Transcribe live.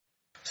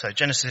So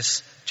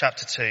Genesis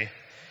chapter 2,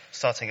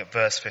 starting at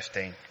verse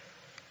 15.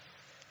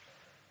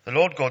 The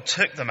Lord God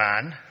took the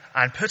man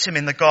and put him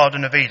in the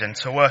Garden of Eden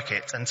to work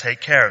it and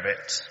take care of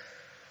it.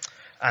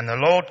 And the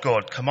Lord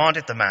God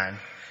commanded the man,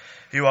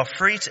 "You are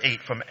free to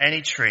eat from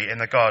any tree in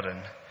the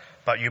garden,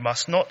 but you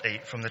must not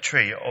eat from the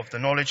tree of the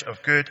knowledge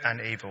of good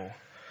and evil.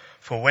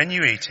 For when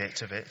you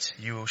eat of it,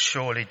 you will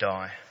surely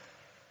die."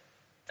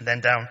 And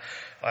then down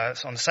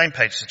on the same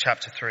page to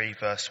chapter 3,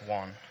 verse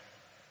 1.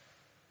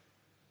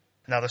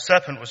 Now the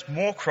serpent was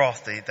more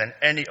crafty than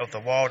any of the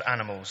wild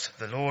animals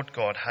the Lord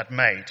God had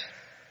made.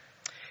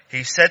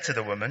 He said to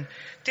the woman,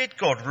 "Did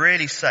God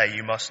really say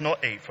you must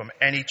not eat from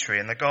any tree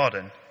in the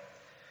garden?"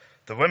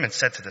 The woman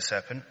said to the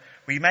serpent,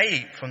 "We may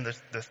eat from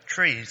the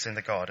trees in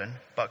the garden,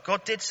 but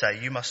God did say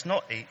you must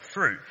not eat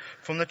fruit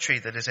from the tree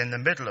that is in the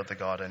middle of the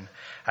garden,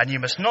 and you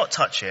must not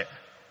touch it,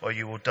 or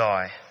you will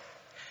die."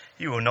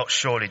 "You will not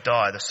surely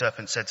die," the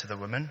serpent said to the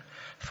woman,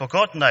 "for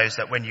God knows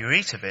that when you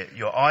eat of it,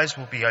 your eyes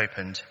will be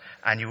opened,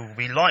 and you will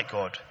be like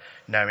God,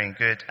 knowing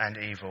good and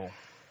evil."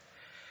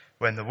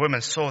 When the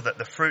woman saw that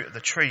the fruit of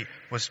the tree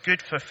was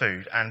good for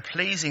food and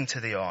pleasing to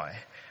the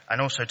eye, and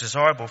also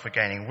desirable for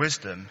gaining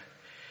wisdom,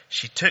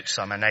 she took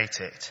some and ate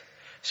it.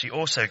 She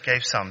also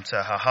gave some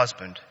to her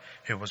husband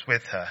who was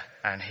with her,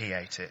 and he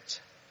ate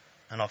it.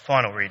 And our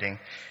final reading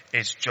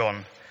is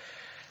John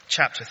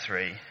chapter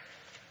 3,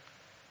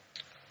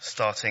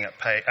 starting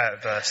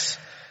at verse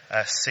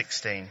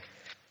 16.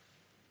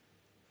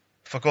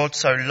 "For God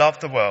so loved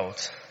the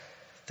world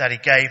that he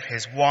gave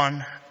his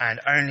one and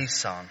only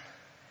Son,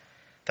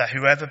 that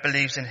whoever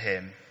believes in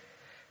him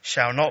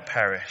shall not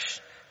perish,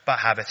 but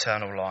have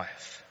eternal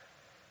life.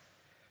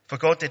 For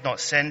God did not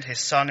send his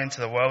Son into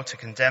the world to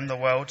condemn the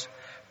world,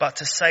 but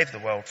to save the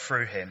world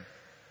through him.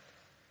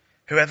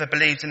 Whoever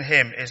believes in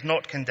him is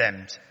not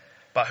condemned,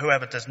 but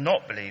whoever does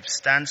not believe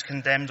stands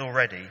condemned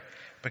already,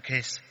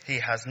 because he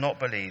has not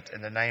believed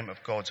in the name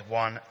of God's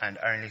one and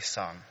only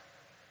Son.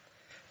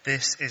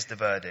 This is the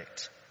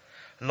verdict.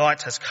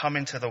 Light has come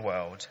into the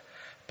world,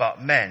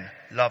 but men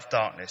love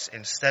darkness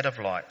instead of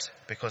light,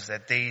 because their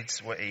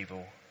deeds were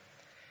evil.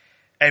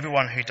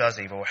 Everyone who does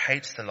evil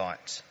hates the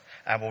light,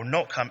 and will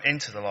not come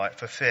into the light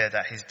for fear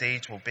that his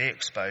deeds will be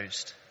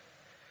exposed.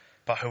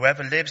 But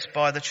whoever lives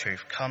by the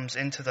truth comes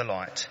into the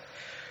light,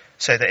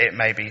 so that it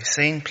may be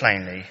seen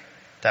plainly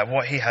that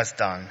what he has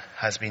done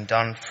has been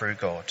done through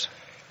God."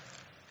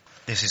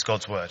 This is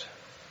God's word.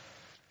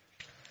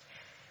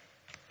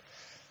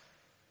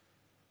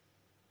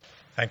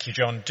 Thank you,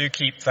 John. Do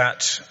keep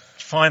that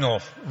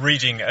final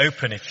reading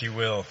open, if you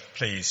will,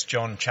 please.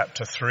 John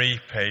chapter 3,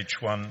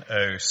 page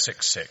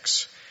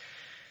 1066.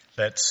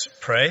 Let's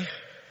pray,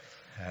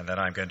 and then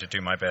I'm going to do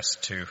my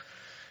best to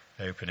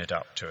open it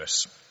up to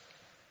us.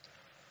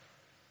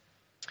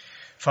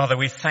 Father,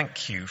 we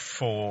thank you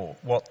for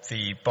what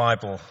the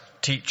Bible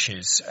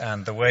teaches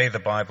and the way the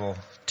Bible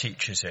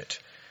teaches it.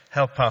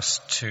 Help us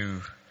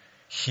to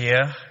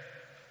hear.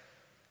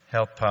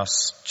 Help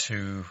us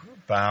to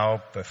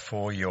bow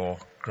before your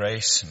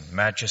grace and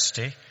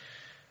majesty,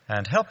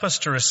 and help us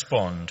to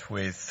respond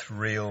with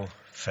real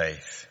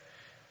faith.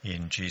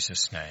 In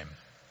Jesus' name,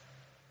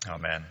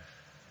 amen.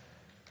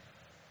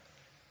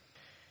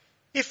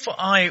 If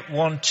I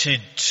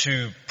wanted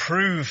to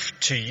prove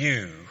to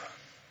you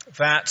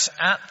that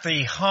at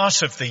the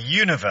heart of the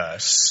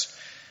universe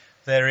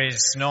there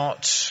is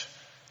not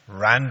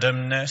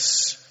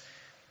randomness,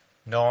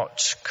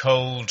 not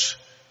cold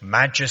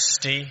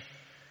majesty,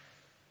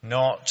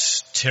 not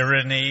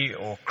tyranny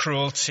or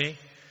cruelty,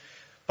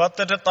 but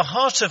that at the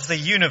heart of the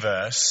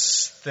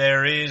universe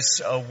there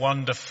is a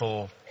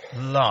wonderful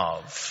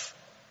love,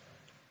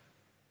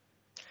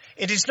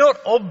 it is not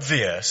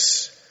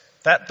obvious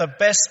that the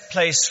best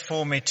place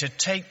for me to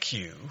take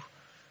you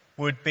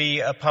would be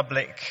a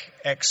public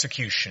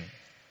execution.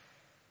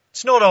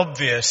 It's not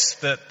obvious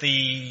that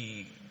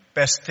the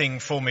best thing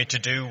for me to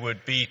do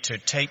would be to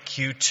take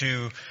you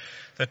to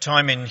the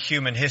time in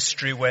human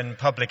history when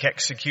public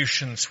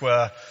executions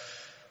were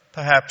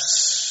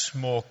perhaps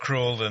more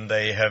cruel than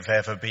they have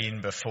ever been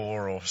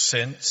before or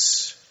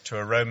since, to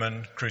a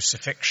Roman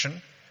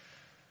crucifixion.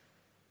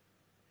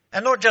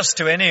 And not just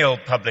to any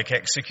old public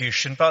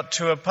execution, but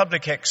to a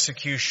public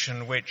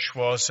execution which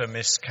was a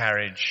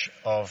miscarriage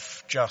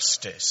of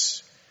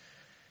justice.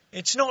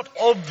 It's not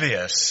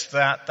obvious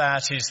that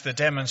that is the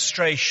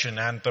demonstration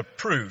and the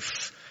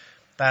proof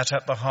that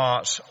at the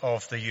heart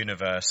of the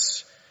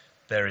universe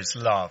there is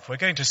love. We're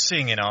going to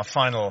sing in our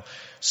final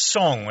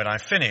song when I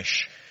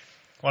finish.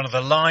 One of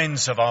the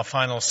lines of our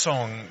final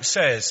song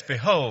says,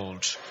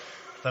 "Behold,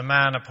 the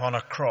man upon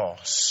a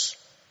cross.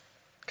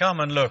 Come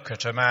and look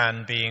at a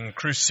man being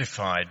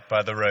crucified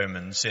by the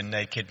Romans in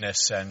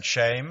nakedness and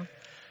shame,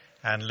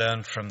 and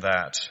learn from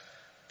that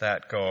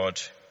God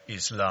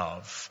is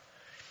love."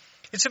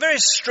 It's a very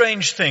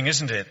strange thing,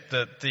 isn't it,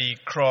 that the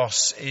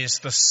cross is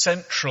the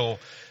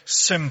central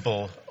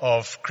symbol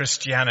of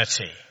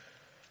Christianity.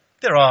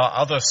 There are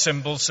other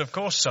symbols, of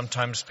course.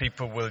 Sometimes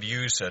people will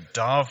use a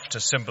dove to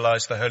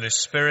symbolize the Holy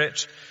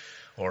Spirit,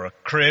 or a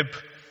crib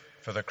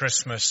for the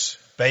Christmas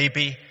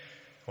baby,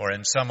 Or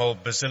in some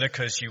old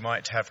basilicas you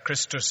might have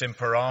Christus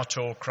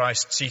Imperator,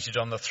 Christ seated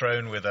on the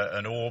throne with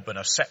an orb and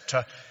a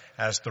scepter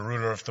as the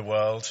ruler of the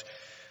world.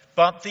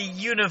 But the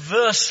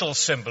universal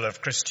symbol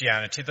of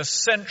Christianity, the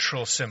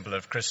central symbol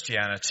of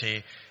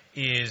Christianity,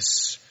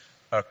 is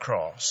a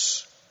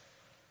cross.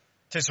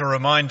 It is a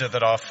reminder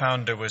that our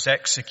founder was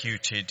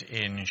executed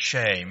in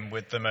shame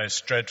with the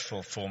most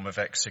dreadful form of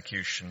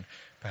execution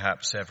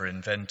perhaps ever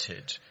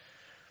invented.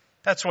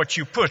 That's what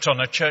you put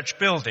on a church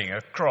building,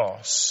 a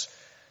cross.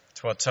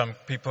 It's what some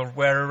people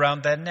wear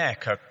around their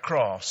neck, a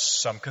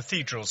cross. Some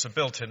cathedrals are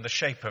built in the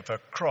shape of a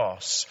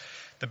cross.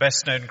 The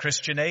best-known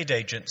Christian aid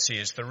agency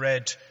is the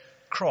Red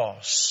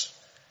Cross.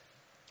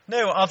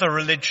 No other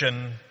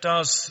religion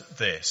does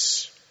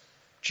this,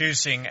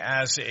 choosing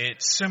as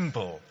its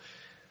symbol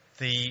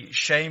the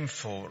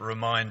shameful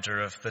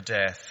reminder of the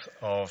death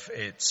of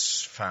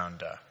its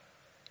founder.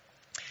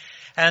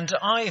 And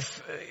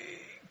I've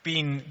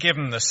been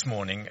given this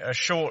morning a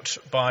short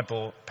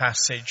Bible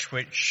passage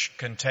which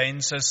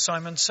contains, as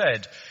Simon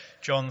said,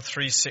 John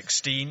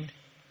 3:16,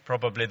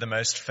 probably the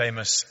most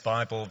famous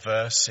Bible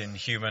verse in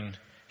human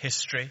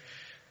history.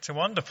 It's a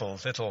wonderful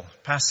little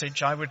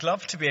passage. I would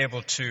love to be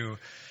able to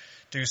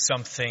do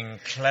something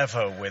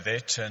clever with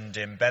it and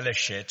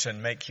embellish it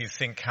and make you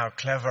think how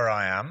clever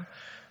I am,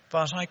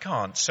 but I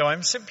can't. So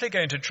I'm simply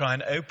going to try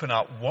and open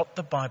up what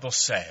the Bible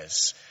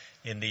says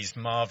in these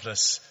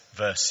marvelous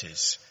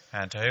verses,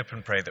 and to hope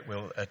and pray that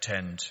we'll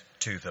attend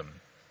to them.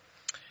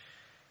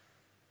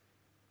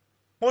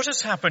 What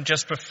has happened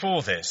just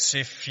before this?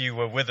 If you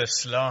were with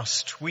us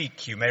last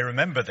week, you may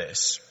remember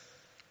this.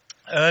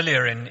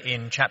 Earlier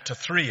in chapter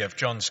 3 of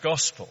John's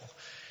Gospel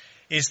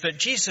is that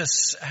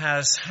Jesus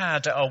has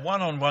had a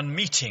one-on-one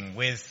meeting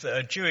with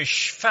a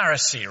Jewish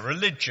Pharisee,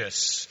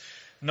 religious,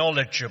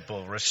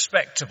 knowledgeable,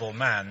 respectable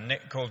man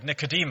called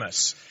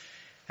Nicodemus.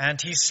 And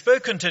he's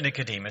spoken to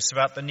Nicodemus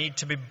about the need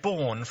to be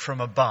born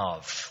from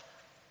above,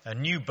 a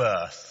new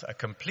birth, a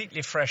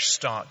completely fresh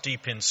start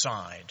deep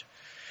inside.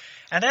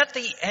 And at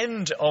the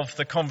end of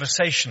the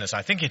conversation, as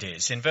I think it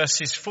is, in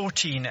verses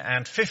 14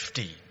 and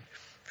 15,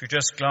 if you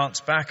just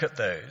glance back at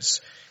those,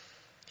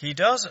 he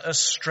does a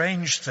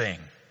strange thing.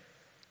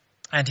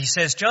 And he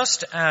says,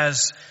 just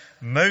as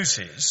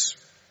Moses,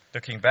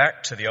 looking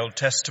back to the Old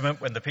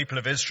Testament when the people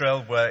of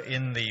Israel were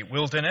in the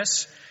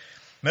wilderness,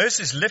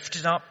 Moses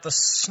lifted up the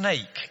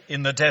snake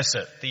in the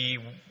desert, the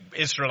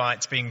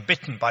Israelites being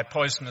bitten by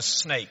poisonous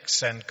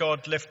snakes, and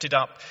God lifted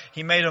up,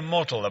 he made a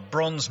model, a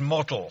bronze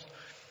model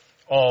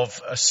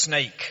of a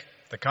snake,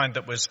 the kind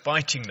that was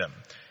biting them.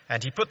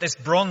 And he put this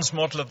bronze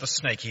model of the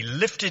snake, he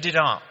lifted it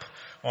up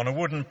on a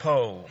wooden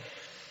pole.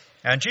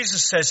 And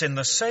Jesus says, in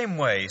the same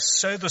way,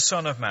 so the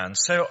Son of Man,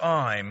 so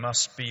I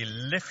must be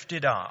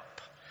lifted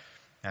up.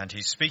 And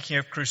he's speaking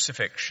of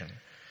crucifixion,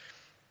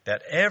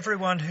 that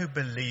everyone who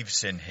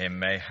believes in him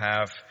may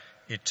have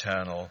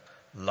eternal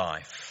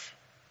life.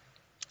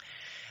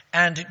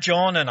 And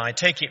John, and I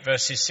take it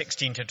verses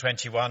 16 to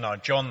 21, are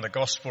John the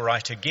Gospel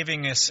writer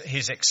giving us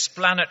his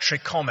explanatory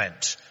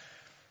comment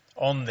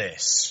on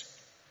this.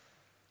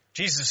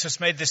 Jesus has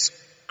made this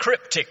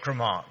cryptic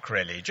remark,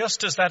 really,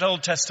 just as that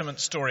Old Testament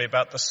story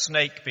about the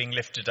snake being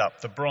lifted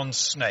up, the bronze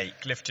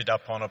snake lifted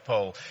up on a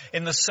pole.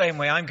 In the same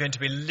way, I'm going to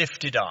be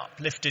lifted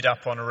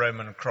up on a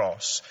Roman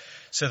cross,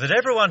 so that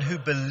everyone who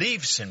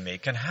believes in me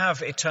can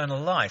have eternal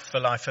life, the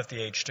life of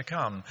the age to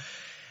come.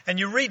 And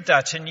you read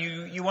that and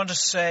you want to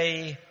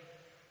say,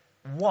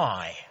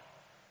 why?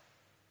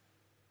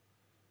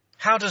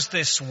 How does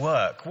this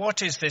work?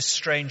 What is this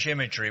strange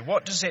imagery?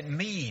 What does it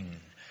mean?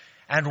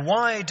 And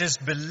why does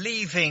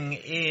believing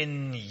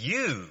in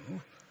you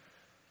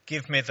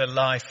give me the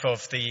life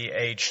of the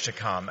age to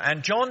come?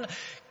 And John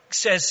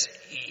says,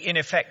 in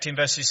effect, in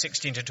verses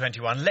 16 to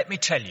 21, let me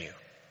tell you.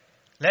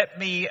 Let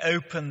me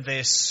open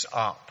this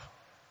up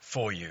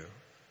for you.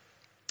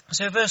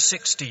 So verse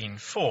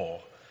 16:4,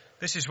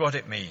 this is what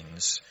it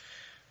means.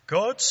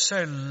 God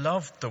so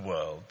loved the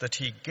world that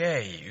he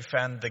gave,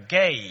 and the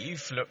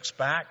gave looks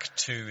back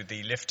to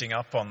the lifting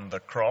up on the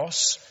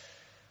cross,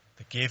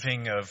 the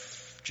giving of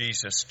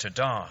Jesus to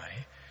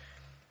die,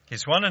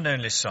 his one and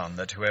only Son,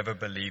 that whoever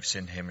believes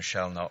in him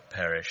shall not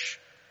perish,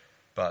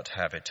 but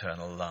have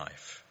eternal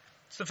life.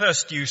 It's the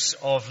first use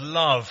of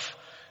love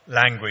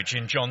language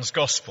in John's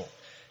Gospel.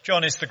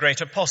 John is the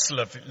great apostle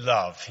of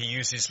love. He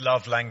uses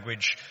love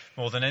language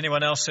more than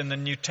anyone else in the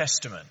New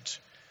Testament.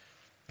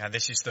 And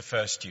this is the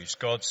first use.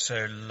 God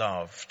so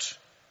loved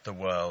the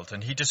world.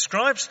 And he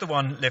describes the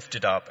one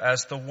lifted up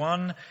as the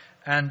one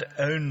and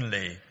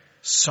only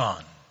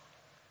Son.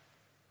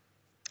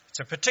 It's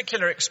a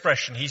particular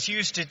expression. He's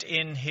used it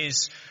in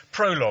his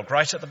prologue,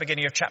 right at the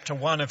beginning of chapter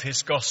 1 of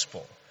his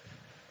Gospel.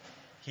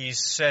 He's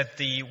said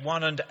the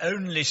one and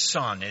only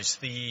Son is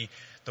the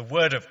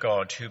Word of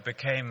God who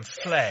became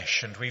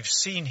flesh, and we've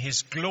seen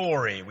his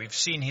glory, we've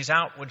seen his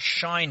outward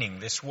shining,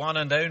 this one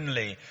and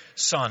only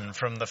Son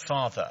from the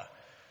Father.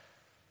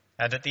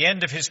 And at the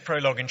end of his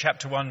prologue in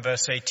chapter 1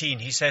 verse 18,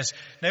 he says,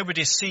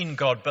 nobody's seen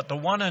God but the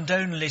one and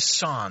only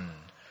Son,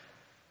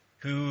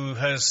 who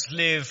has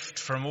lived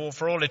for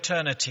all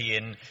eternity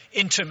in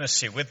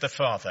intimacy with the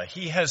Father.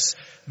 He has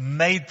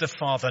made the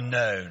Father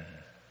known,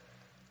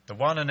 the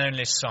one and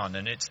only Son,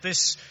 and it's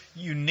this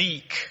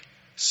unique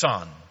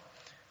Son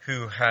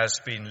who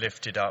has been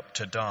lifted up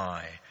to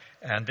die.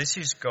 And this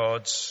is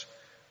God's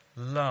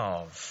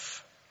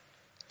love.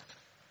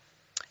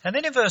 And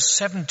then in verse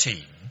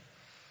 17,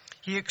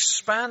 he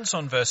expands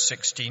on verse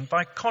 16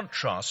 by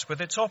contrast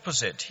with its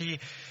opposite.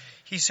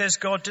 He says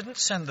God didn't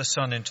send the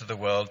Son into the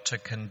world to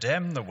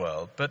condemn the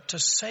world, but to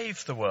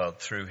save the world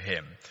through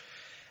him.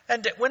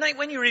 And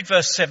when you read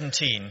verse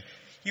 17,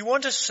 you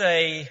want to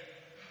say,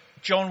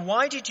 John,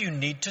 why did you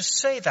need to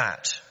say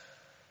that?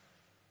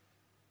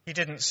 He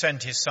didn't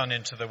send his Son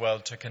into the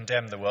world to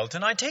condemn the world.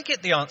 And I take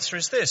it the answer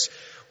is this.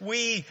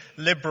 We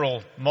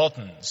liberal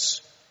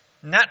moderns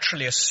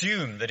naturally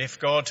assume that if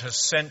God has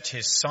sent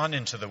his Son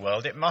into the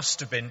world, it must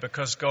have been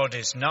because God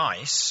is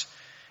nice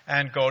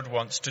and God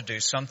wants to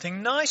do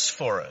something nice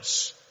for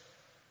us.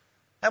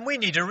 And we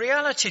need a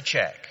reality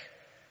check.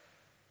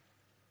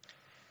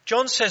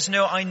 John says,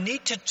 no, I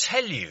need to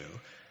tell you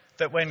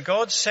that when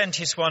God sent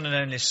his one and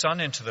only Son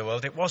into the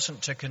world, it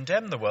wasn't to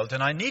condemn the world.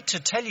 And I need to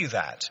tell you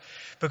that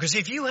because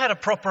if you had a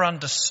proper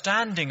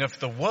understanding of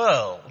the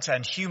world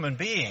and human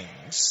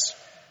beings,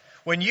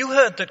 when you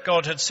heard that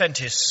God had sent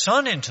his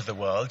Son into the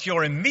world,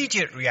 your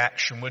immediate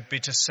reaction would be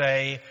to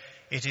say,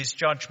 it is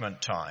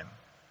judgment time.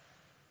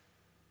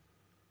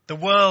 The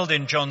world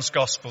in John's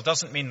Gospel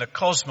doesn't mean the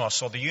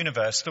cosmos or the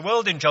universe. The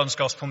world in John's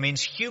Gospel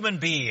means human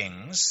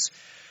beings,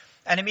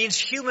 and it means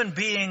human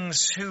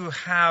beings who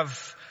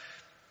have,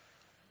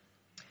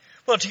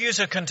 well, to use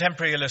a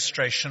contemporary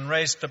illustration,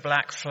 raised the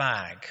black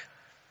flag.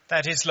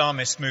 That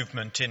Islamist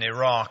movement in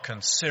Iraq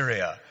and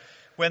Syria.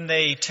 When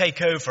they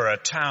take over a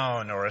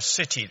town or a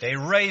city, they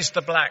raise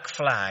the black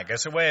flag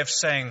as a way of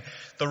saying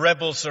the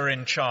rebels are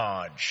in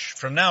charge.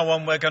 From now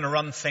on, we're going to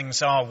run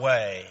things our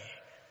way.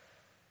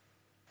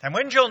 And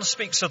when John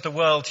speaks of the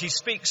world, he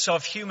speaks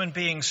of human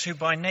beings who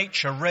by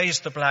nature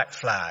raise the black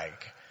flag.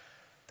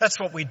 That's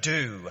what we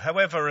do.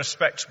 However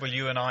respectable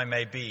you and I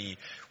may be,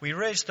 we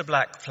raise the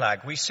black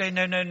flag. We say,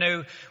 no,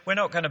 we're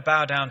not going to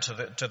bow down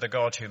to the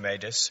God who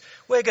made us.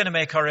 We're going to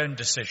make our own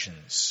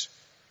decisions.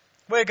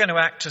 We're going to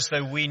act as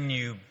though we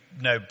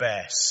know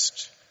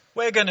best.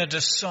 We're going to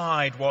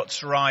decide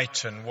what's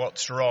right and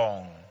what's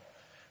wrong.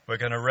 We're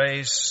going to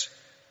raise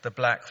the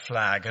black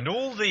flag. And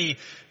all the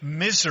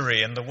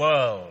misery in the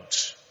world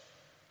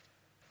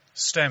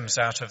stems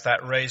out of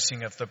that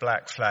raising of the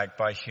black flag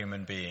by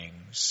human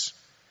beings.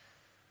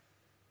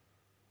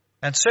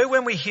 And so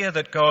when we hear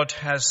that God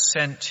has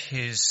sent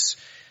his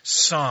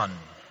Son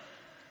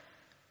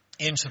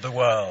into the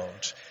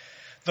world,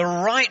 the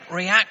right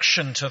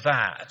reaction to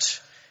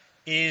that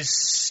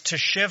is to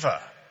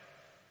shiver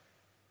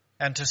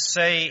and to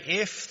say,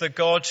 if the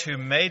God who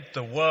made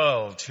the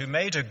world, who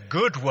made a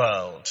good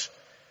world,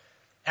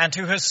 and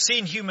who has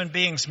seen human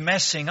beings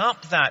messing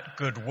up that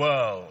good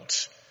world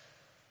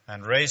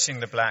and raising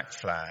the black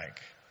flag,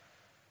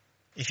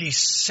 if he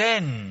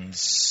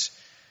sends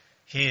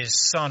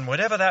his Son,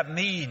 whatever that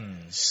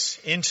means,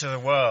 into the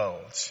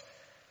world,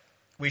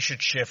 we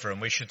should shiver and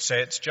we should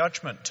say it's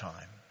judgment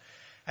time.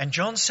 And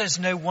John says,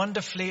 no,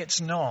 wonderfully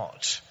it's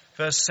not.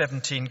 Verse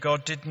 17,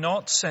 God did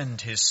not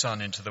send his Son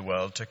into the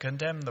world to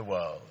condemn the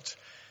world,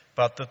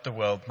 but that the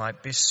world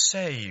might be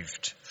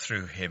saved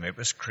through him. It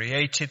was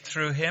created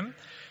through him,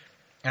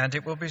 and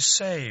it will be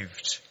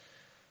saved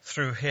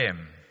through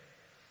him.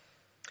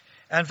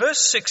 And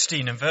verse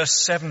 16 and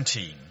verse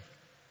 17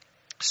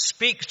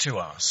 speak to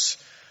us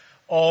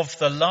of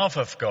the love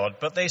of God,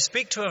 but they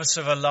speak to us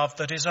of a love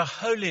that is a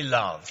holy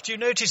love. Do you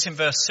notice in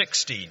verse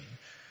 16?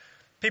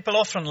 People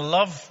often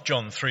love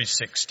John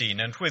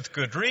 3:16, and with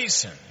good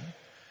reason.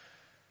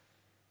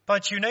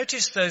 But you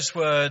notice those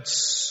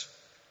words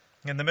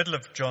in the middle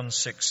of John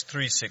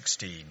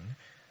 3:16,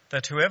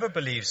 that whoever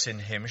believes in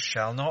him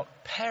shall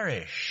not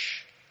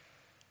perish.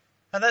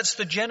 And that's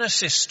the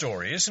Genesis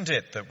story, isn't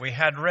it, that we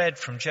had read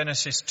from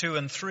Genesis 2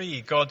 and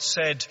 3. God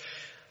said,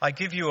 I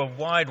give you a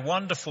wide,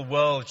 wonderful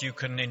world. You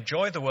can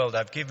enjoy the world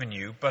I've given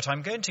you, but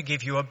I'm going to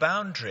give you a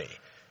boundary.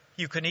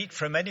 You can eat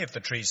from any of the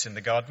trees in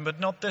the garden, but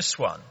not this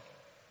one.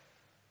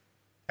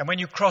 And when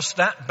you cross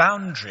that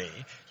boundary,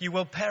 you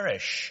will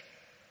perish.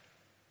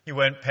 You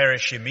won't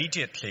perish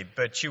immediately,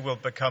 but you will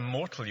become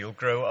mortal. You'll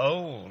grow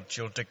old,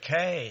 you'll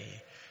decay,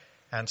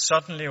 and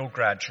suddenly or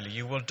gradually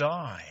you will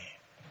die.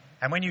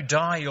 And when you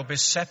die, you'll be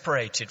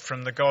separated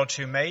from the God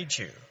who made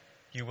you.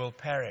 You will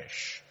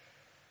perish.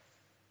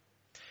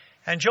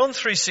 And John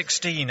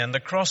 3:16 and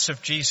the cross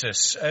of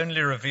Jesus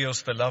only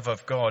reveals the love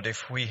of God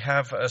if we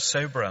have a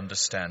sober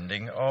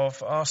understanding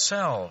of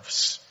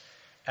ourselves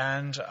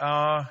and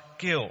our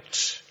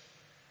guilt.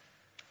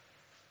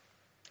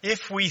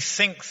 If we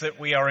think that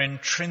we are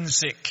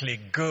intrinsically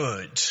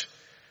good,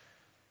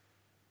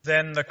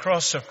 then the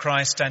cross of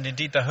Christ and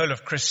indeed the whole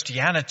of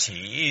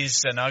Christianity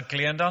is an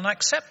ugly and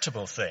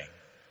unacceptable thing.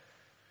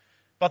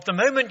 But the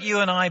moment you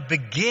and I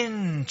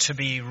begin to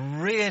be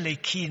really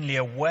keenly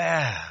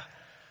aware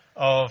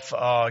of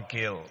our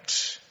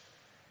guilt,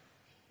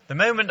 the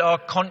moment our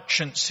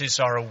consciences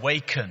are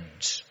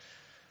awakened,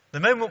 the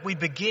moment we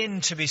begin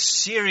to be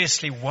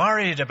seriously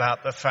worried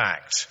about the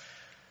fact,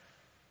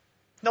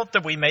 not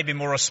that we may be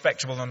more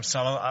respectable than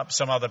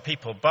some other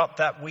people, but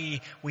that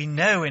we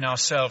know in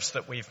ourselves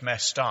that we've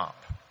messed up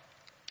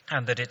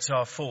and that it's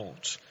our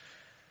fault,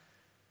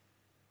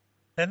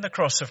 then the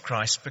cross of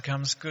Christ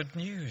becomes good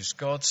news.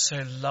 God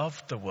so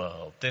loved the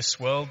world, this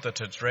world that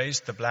had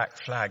raised the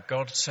black flag.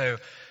 God so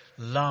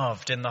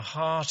loved. In the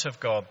heart of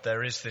God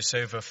there is this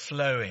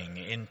overflowing,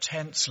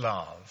 intense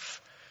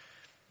love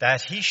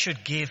that he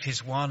should give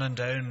his one and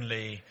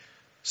only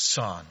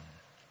Son,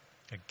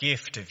 a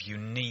gift of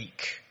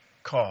unique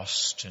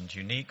cost and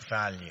unique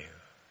value,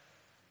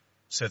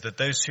 so that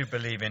those who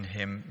believe in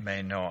him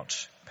may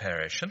not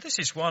perish. And this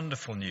is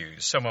wonderful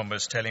news. Someone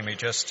was telling me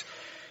just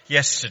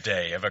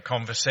yesterday of a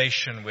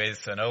conversation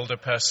with an older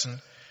person,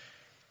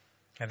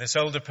 and this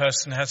older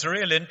person has a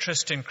real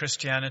interest in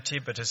Christianity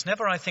but has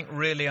never, I think,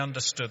 really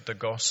understood the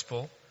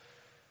gospel.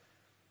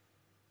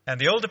 And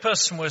the older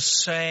person was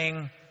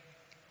saying,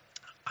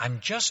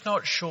 I'm just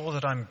not sure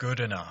that I'm good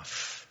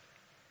enough.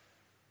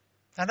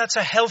 And that's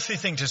a healthy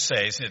thing to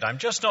say, isn't it? I'm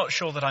just not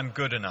sure that I'm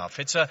good enough.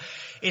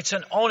 It's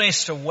an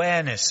honest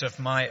awareness of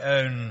my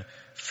own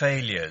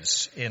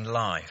failures in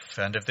life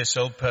and of this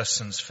old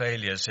person's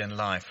failures in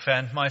life.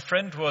 And my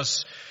friend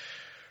was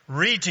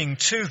reading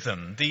to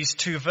them these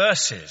two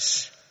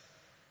verses.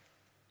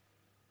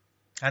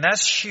 And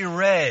as she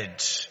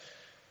read,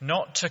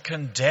 not to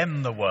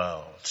condemn the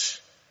world,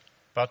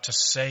 but to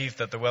save,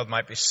 that the world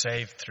might be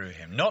saved through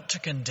him, not to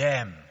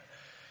condemn,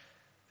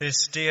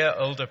 this dear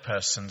older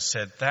person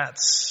said,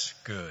 that's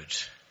good.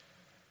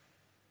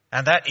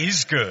 And that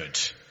is good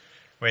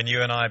when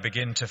you and I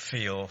begin to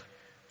feel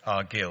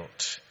our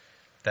guilt.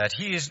 That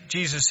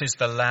Jesus is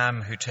the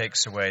Lamb who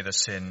takes away the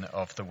sin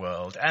of the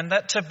world. And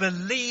that to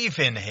believe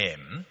in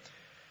him,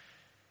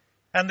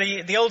 and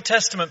the Old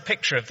Testament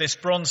picture of this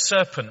bronze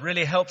serpent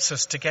really helps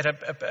us to get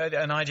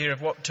an idea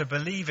of what to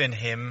believe in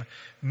him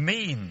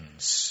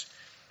means.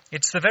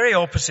 It's the very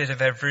opposite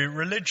of every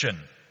religion.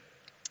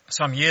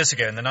 Some years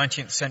ago in the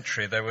 19th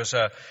century, there was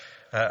a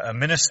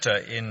minister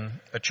in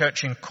a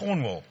church in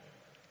Cornwall.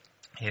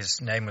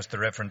 His name was the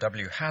Reverend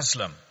W.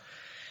 Haslam.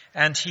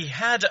 And he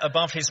had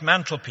above his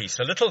mantelpiece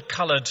a little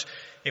coloured,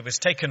 it was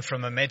taken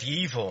from a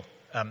medieval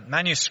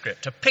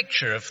manuscript, a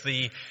picture of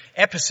the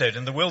episode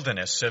in the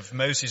wilderness of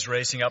Moses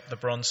raising up the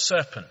bronze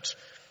serpent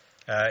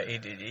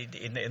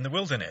in the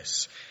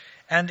wilderness.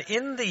 And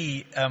in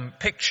the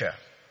picture,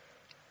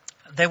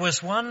 there were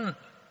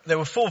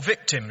 4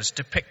 victims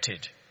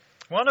depicted.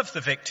 One of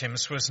the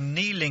victims was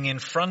kneeling in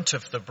front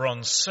of the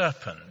bronze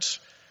serpent,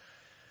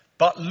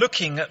 but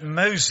looking at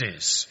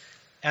Moses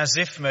as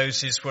if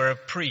Moses were a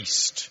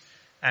priest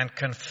and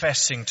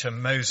confessing to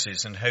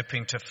Moses and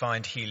hoping to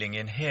find healing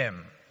in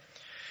him.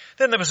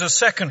 Then there was a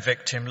second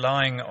victim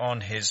lying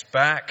on his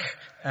back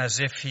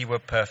as if he were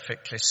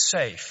perfectly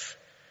safe.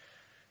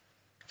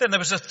 Then there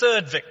was a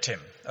third victim,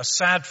 a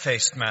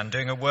sad-faced man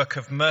doing a work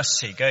of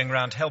mercy, going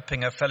around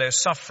helping a fellow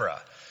sufferer,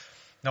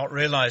 not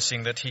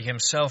realizing that he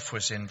himself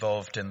was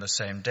involved in the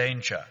same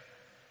danger.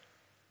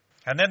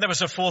 And then there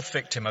was a fourth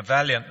victim, a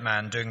valiant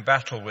man doing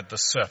battle with the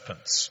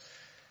serpents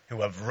who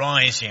were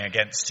rising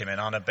against him in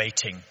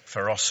unabating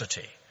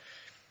ferocity.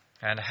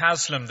 And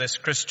Haslam, this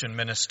Christian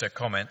minister,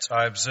 comments,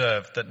 I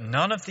observed that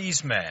none of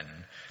these men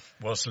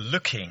was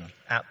looking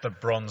at the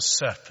bronze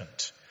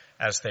serpent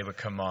as they were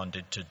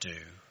commanded to do.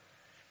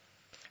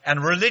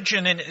 And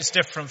religion in its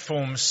different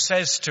forms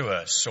says to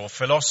us, or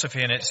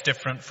philosophy in its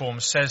different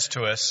forms says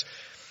to us,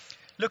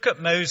 look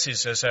at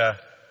Moses as a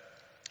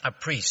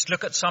priest.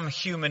 Look at some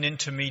human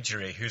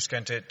intermediary who's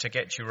going to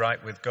get you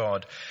right with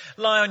God.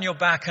 Lie on your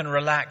back and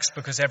relax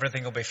because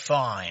everything will be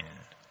fine.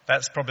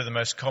 That's probably the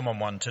most common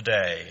one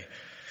today.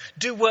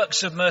 Do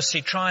works of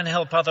mercy. Try and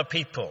help other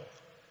people.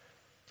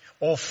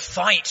 Or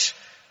fight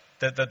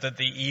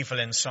the evil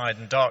inside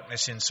and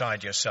darkness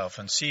inside yourself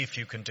and see if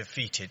you can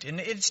defeat it. In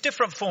its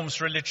different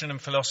forms, religion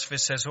and philosophy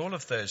says all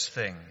of those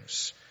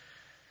things.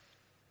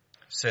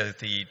 So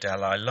the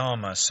Dalai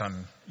Lama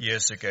some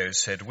years ago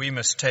said, we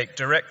must take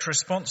direct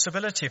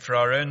responsibility for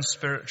our own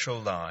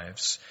spiritual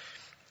lives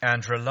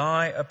and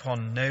rely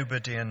upon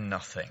nobody and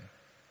nothing.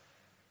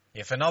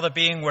 If another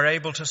being were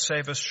able to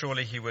save us,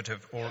 surely he would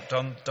have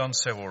done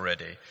so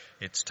already.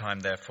 It's time,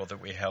 therefore,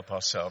 that we help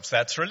ourselves.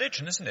 That's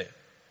religion, isn't it?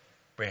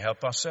 We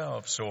help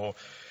ourselves. Or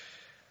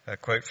a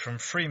quote from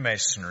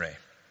Freemasonry.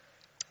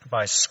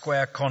 By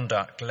square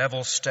conduct,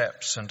 level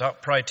steps, and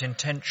upright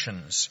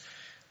intentions,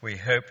 we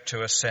hope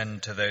to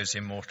ascend to those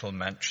immortal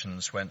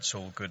mansions whence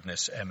all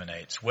goodness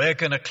emanates. We're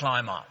going to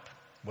climb up.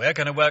 We're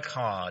going to work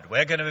hard.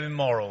 We're going to be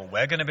moral.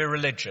 We're going to be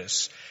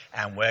religious.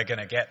 And we're going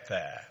to get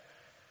there.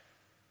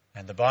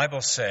 And the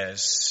Bible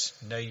says,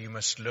 no, you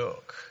must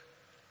look.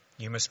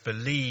 You must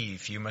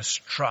believe. You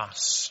must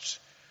trust.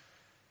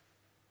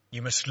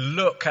 You must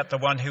look at the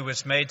one who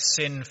was made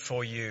sin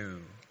for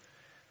you,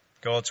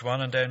 God's one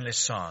and only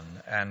Son,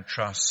 and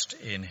trust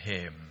in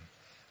him.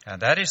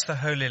 And that is the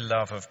holy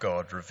love of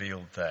God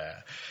revealed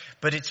there.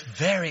 But it's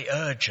very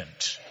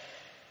urgent.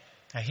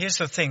 Now here's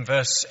the thing,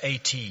 verse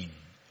 18.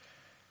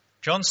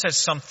 John says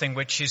something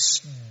which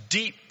is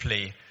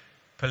deeply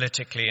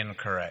politically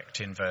incorrect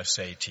in verse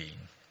 18.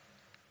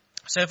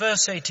 So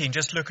verse 18,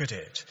 just look at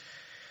it.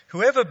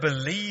 Whoever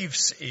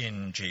believes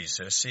in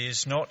Jesus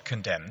is not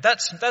condemned.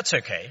 That's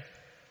okay.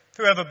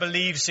 Whoever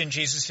believes in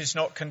Jesus is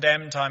not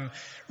condemned. I'm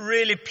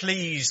really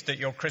pleased that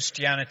your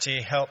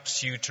Christianity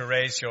helps you to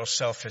raise your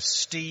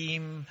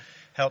self-esteem,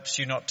 helps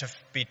you not to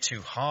be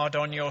too hard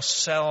on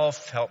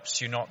yourself,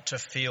 helps you not to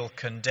feel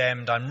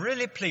condemned. I'm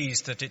really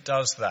pleased that it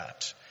does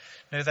that.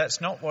 No,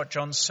 that's not what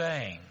John's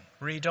saying.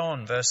 Read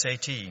on, verse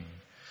 18.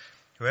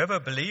 Whoever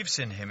believes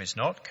in him is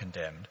not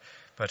condemned,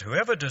 but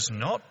whoever does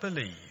not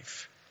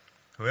believe,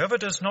 whoever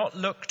does not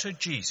look to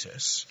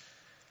Jesus,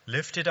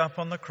 lifted up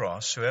on the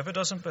cross, whoever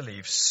doesn't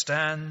believe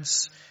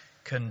stands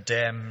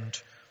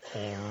condemned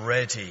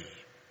already,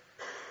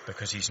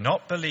 because he's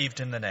not believed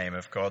in the name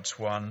of God's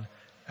one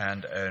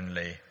and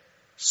only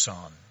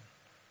Son.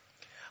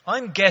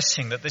 I'm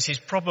guessing that this is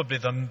probably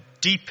the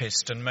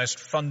deepest and most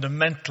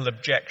fundamental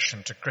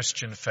objection to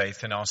Christian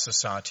faith in our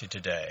society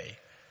today.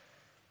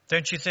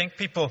 Don't you think?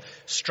 People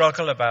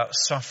struggle about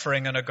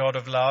suffering and a God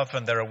of love,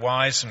 and there are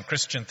wise and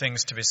Christian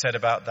things to be said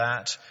about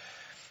that.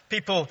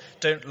 People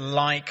don't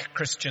like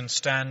Christian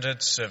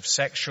standards of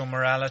sexual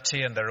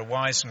morality, and there are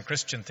wise and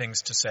Christian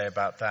things to say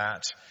about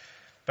that.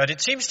 But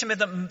it seems to me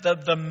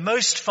that the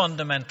most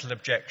fundamental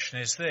objection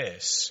is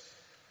this.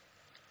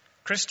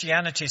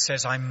 Christianity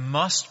says I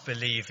must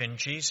believe in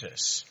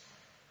Jesus.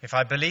 If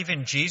I believe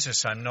in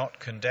Jesus, I'm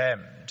not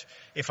condemned.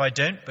 If I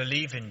don't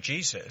believe in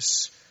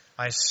Jesus,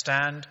 I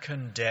stand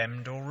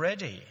condemned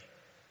already.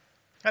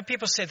 And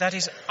people say that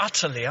is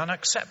utterly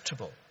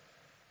unacceptable.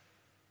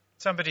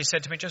 Somebody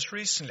said to me just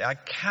recently, I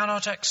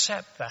cannot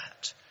accept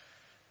that.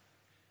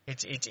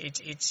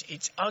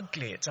 It's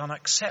ugly, it's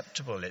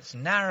unacceptable, it's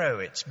narrow,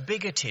 it's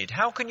bigoted.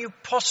 How can you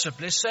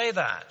possibly say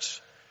that?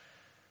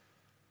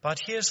 But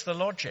here's the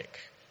logic.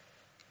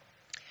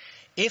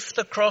 If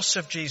the cross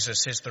of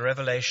Jesus is the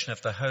revelation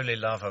of the holy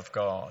love of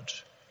God,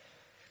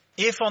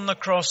 if on the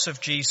cross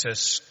of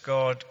Jesus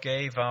God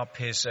gave up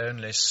his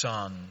only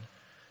Son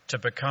to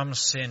become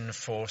sin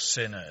for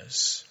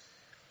sinners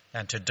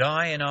and to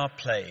die in our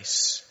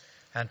place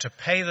and to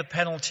pay the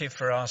penalty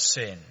for our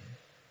sin,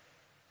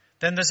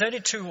 then there's only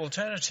two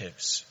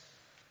alternatives.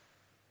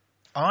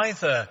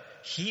 Either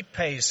he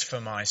pays for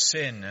my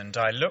sin and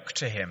I look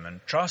to him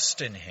and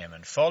trust in him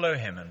and follow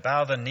him and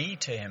bow the knee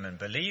to him and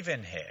believe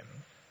in him,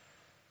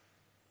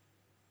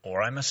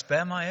 or I must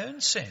bear my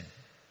own sin.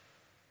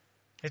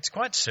 It's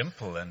quite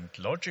simple and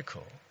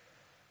logical.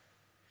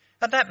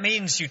 And that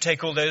means you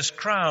take all those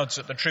crowds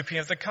at the Trooping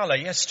of the Colour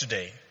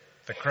yesterday.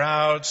 The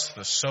crowds,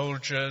 the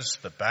soldiers,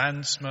 the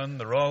bandsmen,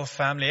 the royal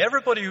family,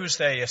 everybody who was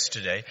there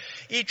yesterday,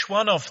 each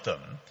one of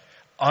them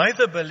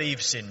either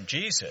believes in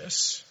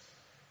Jesus,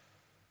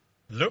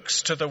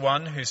 looks to the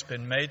one who's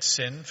been made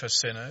sin for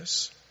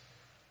sinners,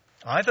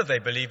 either they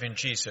believe in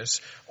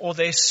Jesus or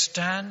they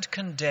stand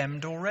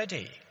condemned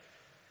already.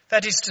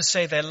 That is to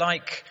say, they're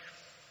like,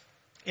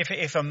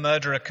 if a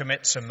murderer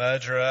commits a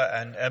murder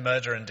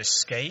and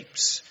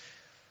escapes,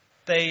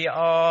 they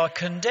are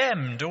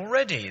condemned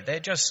already.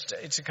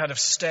 It's a kind of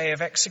stay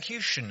of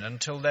execution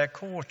until they're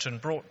caught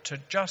and brought to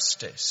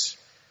justice.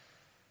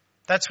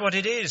 That's what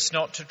it is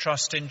not to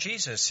trust in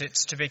Jesus.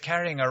 It's to be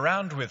carrying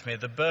around with me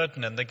the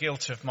burden and the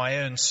guilt of my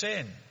own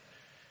sin,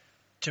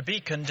 to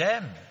be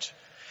condemned.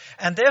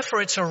 And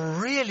therefore it's a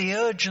really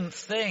urgent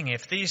thing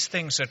if these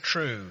things are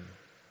true.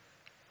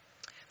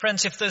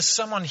 Friends, if there's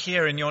someone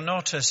here and you're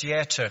not as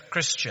yet a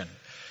Christian,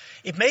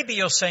 it may be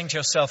you're saying to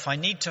yourself, I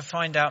need to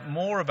find out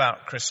more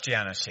about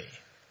Christianity.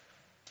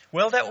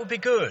 Well, that would be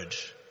good.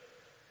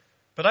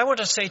 But I want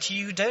to say to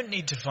you, you don't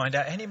need to find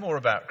out any more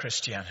about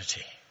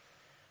Christianity.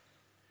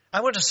 I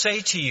want to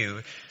say to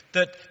you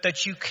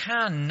that you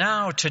can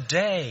now,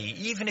 today,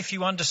 even if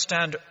you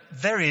understand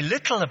very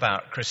little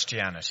about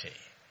Christianity,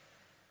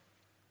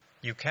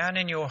 you can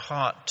in your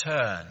heart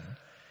turn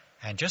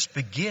and just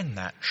begin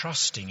that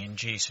trusting in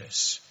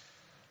Jesus.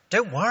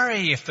 Don't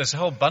worry if there's a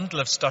whole bundle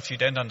of stuff you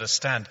don't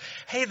understand.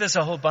 Hey, there's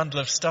a whole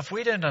bundle of stuff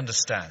we don't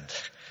understand.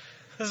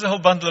 There's a whole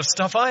bundle of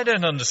stuff I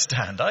don't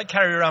understand. I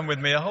carry around with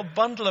me a whole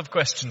bundle of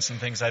questions and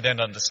things I don't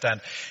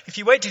understand. If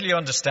you wait till you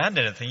understand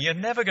anything, you're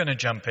never going to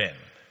jump in.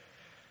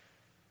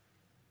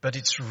 But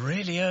it's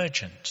really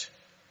urgent.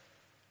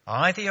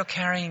 Either you're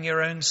carrying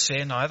your own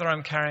sin, either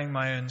I'm carrying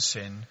my own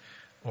sin,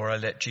 or I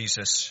let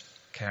Jesus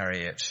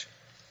carry it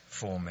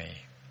for me.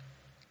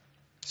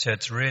 So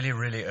it's really,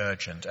 really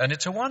urgent. And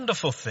it's a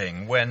wonderful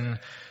thing when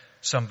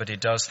somebody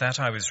does that.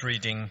 I was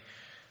reading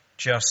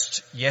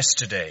just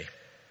yesterday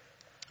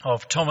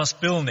of Thomas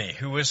Bilney,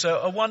 who was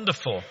a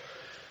wonderful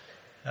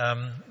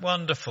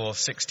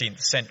 16th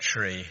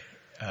century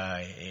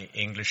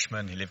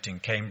Englishman. He lived in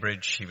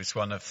Cambridge. He was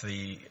one of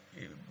the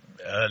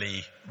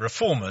early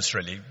reformers,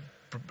 really,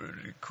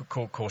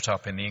 caught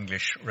up in the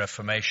English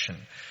Reformation.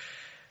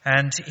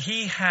 And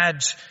he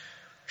had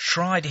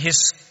tried,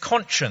 his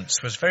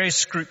conscience was very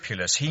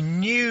scrupulous. He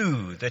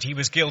knew that he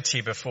was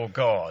guilty before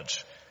God.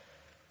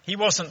 He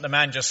wasn't the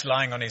man just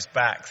lying on his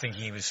back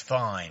thinking he was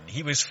fine.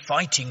 He was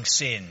fighting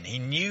sin. He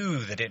knew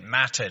that it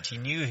mattered. He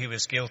knew he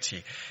was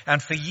guilty.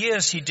 And for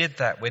years he did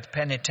that with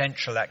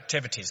penitential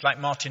activities, like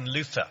Martin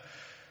Luther,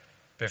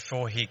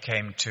 before he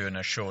came to an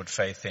assured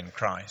faith in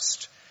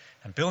Christ.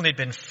 And Bill had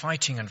been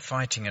fighting and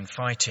fighting and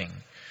fighting.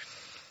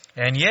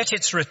 And yet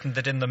it's written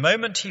that in the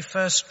moment he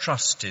first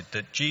trusted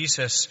that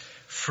Jesus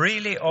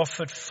freely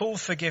offered full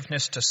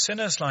forgiveness to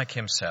sinners like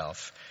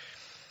himself,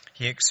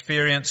 he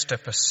experienced a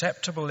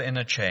perceptible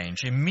inner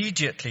change.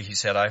 Immediately, he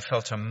said, I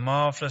felt a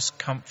marvelous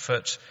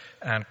comfort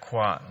and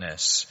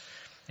quietness,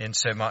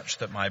 insomuch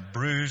that my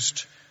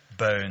bruised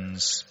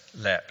bones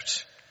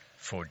leapt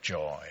for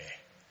joy.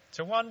 It's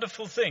a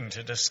wonderful thing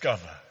to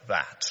discover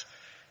that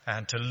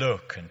and to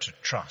look and to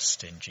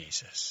trust in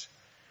Jesus.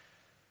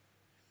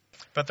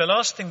 But the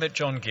last thing that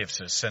John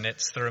gives us, and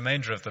it's the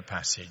remainder of the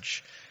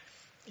passage,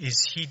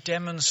 is he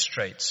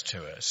demonstrates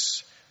to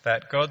us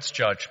that God's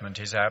judgment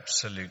is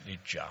absolutely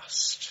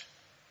just.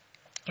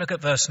 Look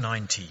at verse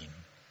 19.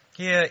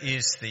 Here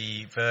is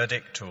the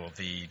verdict or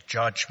the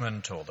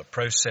judgment or the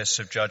process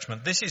of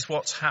judgment. This is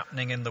what's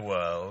happening in the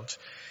world.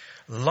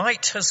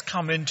 Light has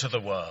come into the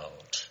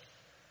world.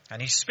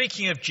 And he's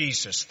speaking of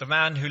Jesus, the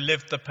man who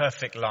lived the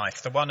perfect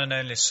life, the one and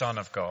only Son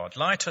of God.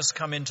 Light has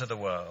come into the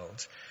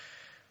world,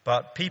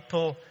 but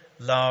people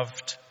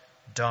loved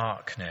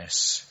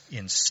darkness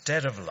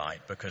instead of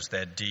light because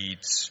their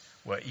deeds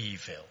were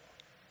evil.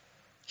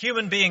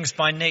 Human beings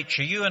by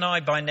nature, you and I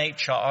by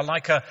nature, are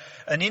like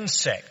an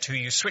insect who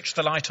you switch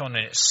the light on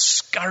and it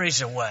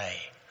scurries away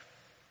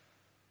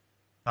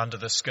under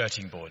the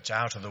skirting boards,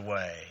 out of the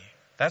way.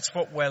 That's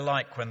what we're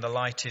like when the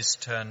light is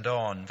turned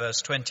on.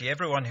 Verse 20,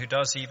 everyone who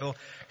does evil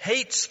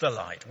hates the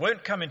light,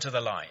 won't come into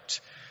the light,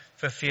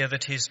 for fear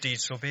that his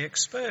deeds will be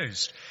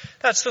exposed.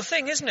 That's the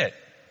thing, isn't it?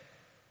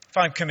 If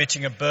I'm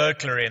committing a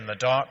burglary in the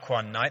dark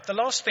one night, the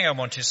last thing I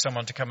want is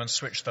someone to come and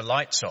switch the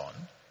lights on.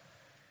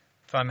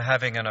 If I'm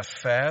having an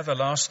affair, the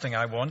last thing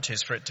I want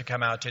is for it to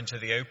come out into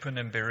the open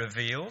and be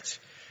revealed.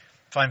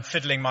 If I'm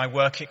fiddling my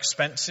work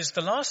expenses,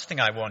 the last thing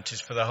I want is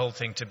for the whole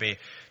thing to be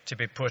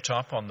put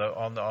up on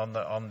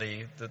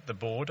the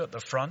board at the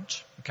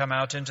front and come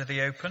out into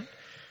the open.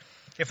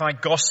 If I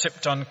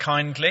gossiped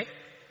unkindly,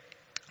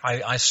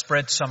 I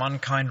spread some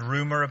unkind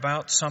rumor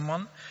about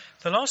someone,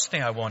 the last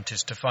thing I want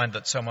is to find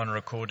that someone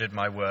recorded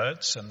my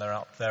words and they're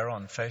up there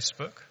on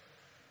Facebook.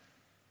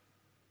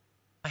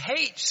 I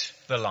hate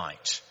the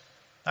light.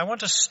 I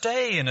want to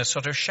stay in a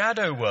sort of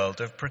shadow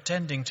world of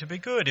pretending to be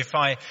good. If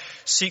I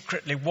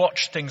secretly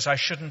watch things I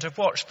shouldn't have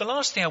watched, the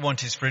last thing I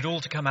want is for it all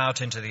to come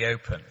out into the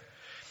open.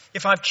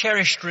 If I've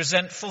cherished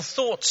resentful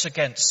thoughts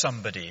against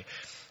somebody,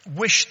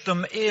 wished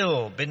them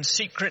ill, been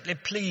secretly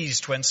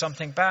pleased when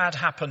something bad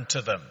happened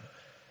to them,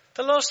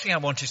 the last thing I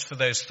want is for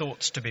those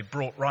thoughts to be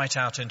brought right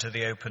out into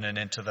the open and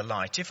into the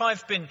light. If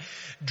I've been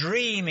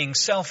dreaming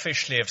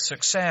selfishly of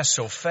success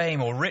or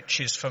fame or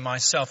riches for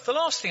myself, the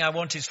last thing I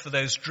want is for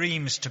those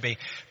dreams to be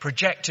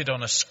projected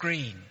on a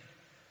screen.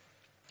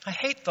 I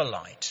hate the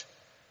light.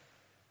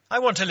 I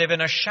want to live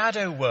in a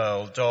shadow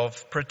world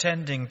of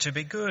pretending to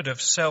be good,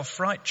 of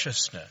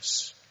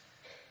self-righteousness.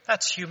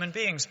 That's human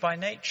beings by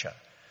nature.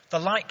 The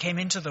light came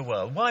into the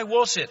world. Why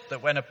was it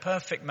that when a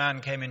perfect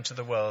man came into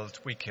the world,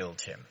 we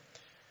killed him?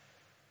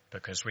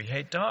 Because we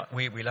hate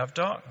we love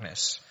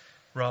darkness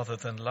rather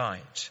than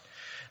light.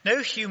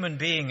 No human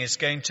being is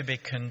going to be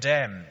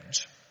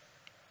condemned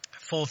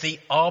for the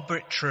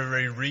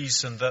arbitrary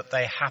reason that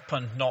they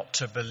happen not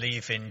to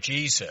believe in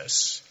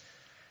Jesus.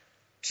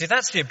 See,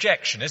 that's the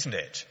objection, isn't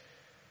it?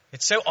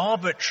 It's so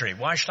arbitrary.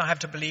 Why should I have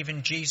to believe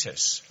in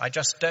Jesus? I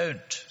just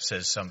don't,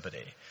 says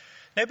somebody.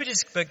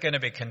 Nobody's going to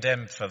be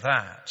condemned for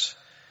that.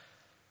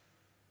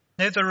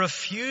 No, the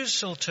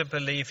refusal to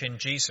believe in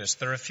Jesus,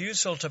 the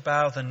refusal to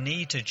bow the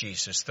knee to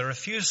Jesus, the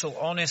refusal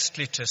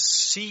honestly to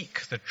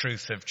seek the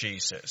truth of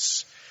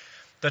Jesus,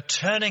 the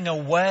turning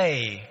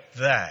away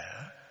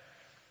there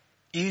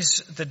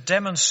is the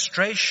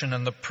demonstration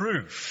and the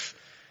proof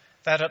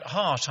that at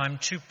heart I'm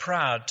too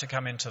proud to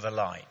come into the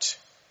light.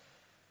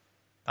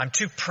 I'm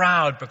too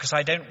proud because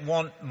I don't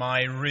want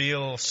my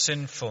real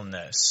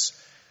sinfulness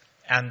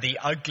and the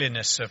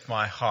ugliness of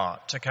my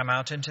heart to come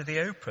out into the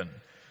open.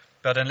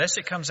 But unless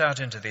it comes out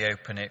into the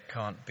open, it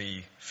can't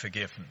be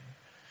forgiven.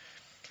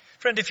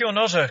 Friend, if you're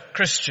not a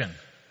Christian,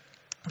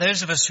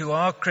 those of us who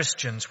are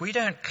Christians, we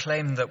don't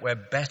claim that we're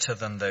better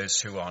than those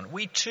who aren't.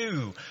 We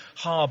too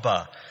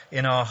harbour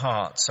in our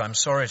hearts, I'm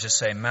sorry to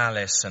say,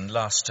 malice and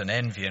lust and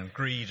envy and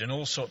greed and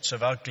all sorts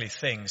of ugly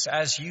things,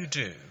 as you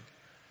do.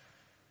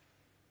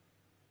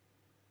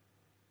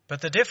 But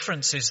the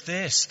difference is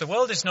this: the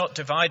world is not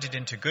divided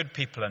into good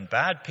people and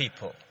bad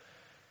people.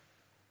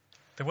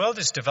 The world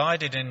is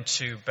divided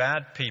into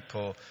bad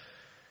people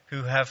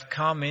who have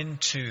come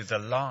into the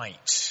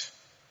light.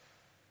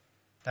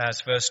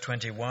 As verse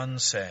 21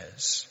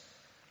 says,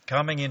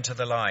 coming into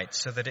the light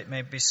so that it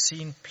may be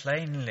seen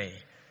plainly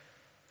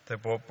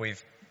that what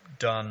we've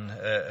done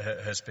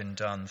has been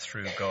done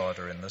through God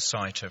or in the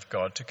sight of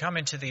God. To come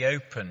into the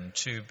open,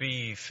 to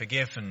be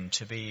forgiven,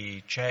 to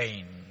be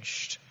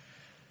changed.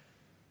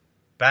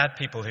 bad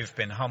people who've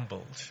been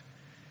humbled,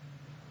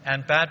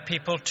 and bad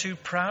people too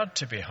proud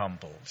to be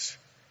humbled.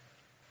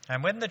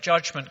 And when the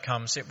judgment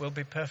comes, it will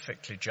be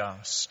perfectly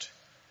just.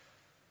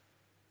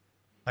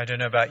 I don't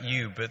know about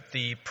you, but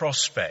the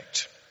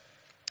prospect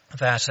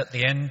that at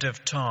the end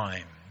of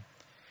time,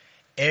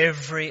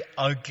 every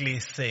ugly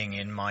thing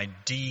in my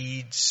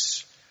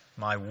deeds,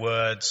 my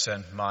words,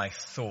 and my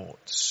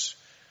thoughts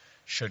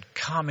should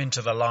come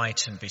into the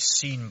light and be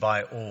seen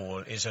by all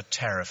is a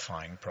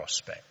terrifying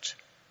prospect.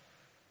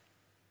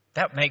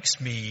 That makes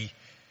me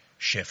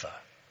shiver.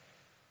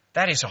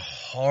 That is a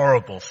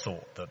horrible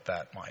thought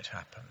that might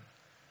happen.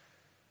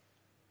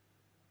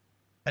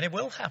 And it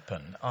will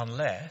happen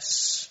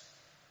unless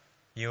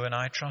you and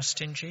I trust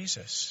in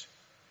Jesus.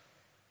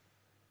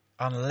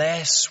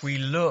 Unless we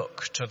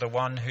look to the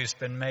one who's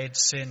been made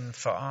sin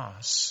for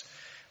us.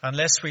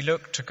 Unless we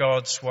look to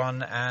God's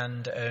one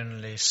and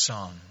only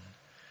Son.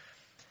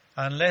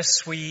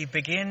 Unless we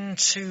begin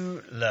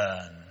to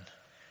learn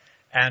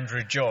and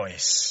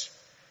rejoice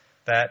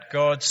that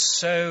God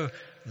so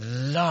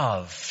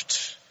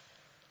loved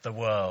the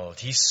world.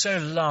 He so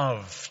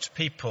loved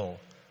people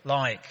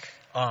like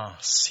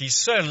us. He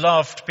so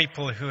loved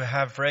people who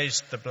have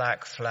raised the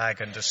black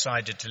flag and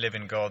decided to live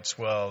in God's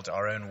world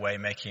our own way,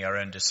 making our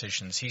own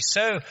decisions. He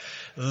so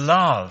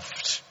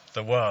loved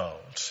the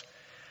world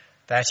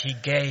that he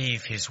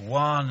gave his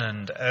one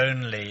and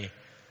only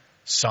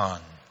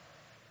Son,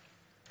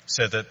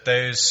 so that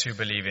those who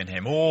believe in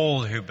him,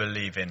 all who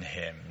believe in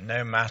him,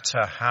 no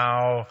matter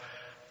how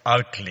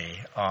ugly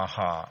our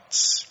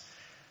hearts,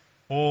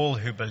 all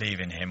who believe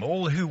in him,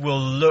 all who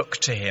will look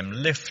to him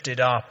lifted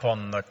up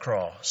on the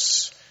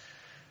cross,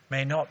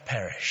 may not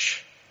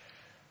perish,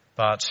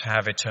 but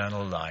have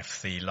eternal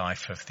life, the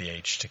life of the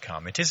age to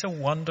come. It is a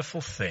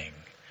wonderful thing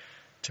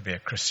to be a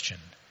Christian,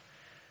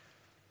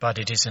 but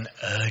it is an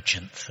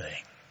urgent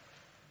thing.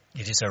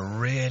 It is a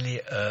really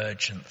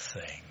urgent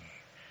thing.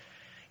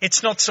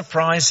 It's not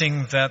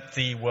surprising that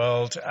the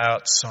world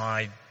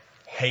outside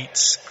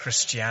hates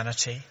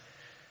Christianity.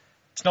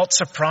 It's not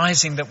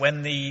surprising that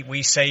when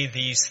we say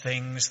these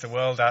things, the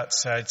world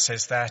outside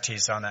says that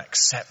is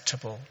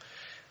unacceptable,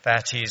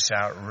 that is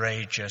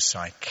outrageous,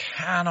 I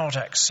cannot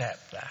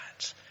accept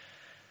that.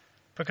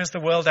 Because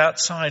the world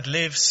outside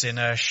lives in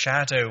a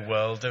shadow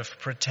world of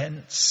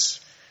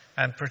pretense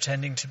and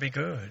pretending to be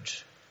good.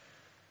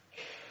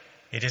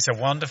 It is a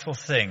wonderful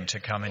thing to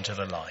come into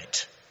the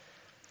light.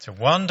 It's a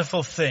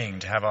wonderful thing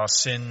to have our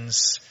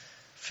sins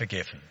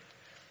forgiven.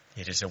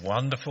 It is a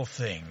wonderful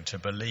thing to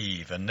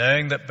believe, and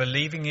knowing that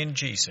believing in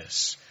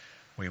Jesus,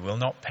 we will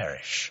not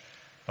perish,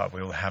 but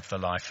we will have the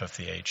life of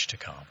the age to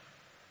come.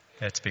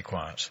 Let's be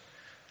quiet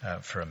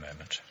for a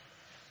moment.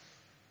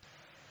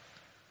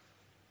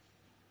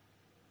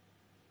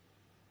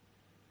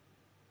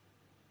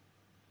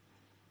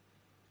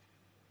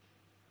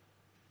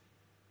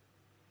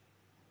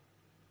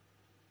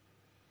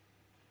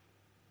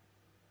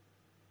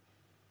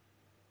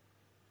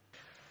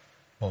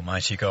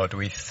 Almighty God,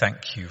 we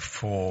thank you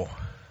for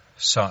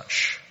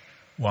such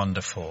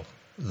wonderful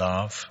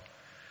love.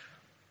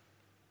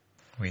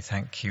 We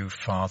thank you,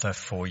 Father,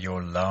 for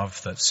your love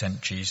that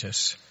sent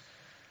Jesus.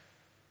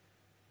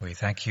 We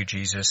thank you,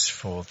 Jesus,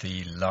 for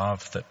the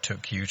love that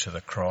took you to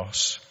the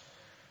cross.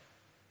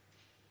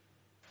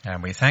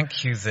 And we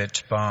thank you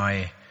that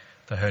by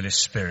the Holy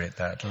Spirit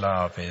that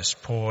love is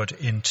poured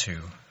into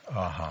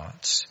our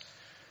hearts.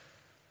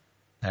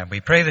 And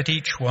we pray that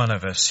each one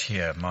of us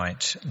here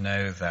might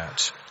know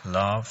that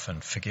love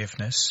and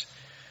forgiveness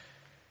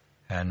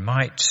and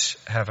might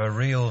have a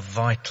real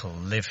vital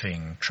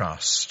living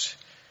trust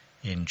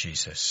in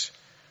Jesus.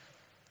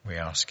 We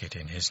ask it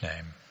in his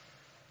name.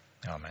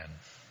 Amen.